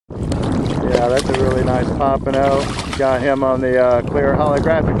that's a really nice pompano. Got him on the clear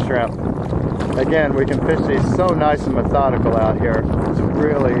holographic shrimp. Again, we can fish these so nice and methodical out here. It's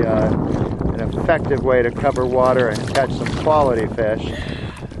really an effective way to cover water and catch some quality fish.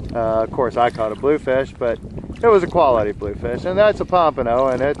 Of course, I caught a bluefish, but it was a quality bluefish, and that's a pompano,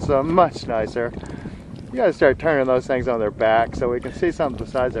 and it's much nicer. You gotta start turning those things on their back so we can see something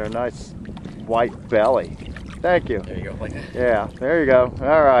besides their nice white belly. Thank you. There you go, like that. Yeah, there you go.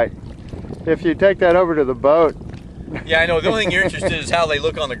 All right. If you take that over to the boat. Yeah, I know. The only thing you're interested in is how they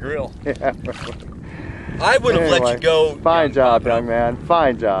look on the grill. Yeah. I would have let you go. Fine job, young man.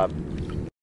 Fine job.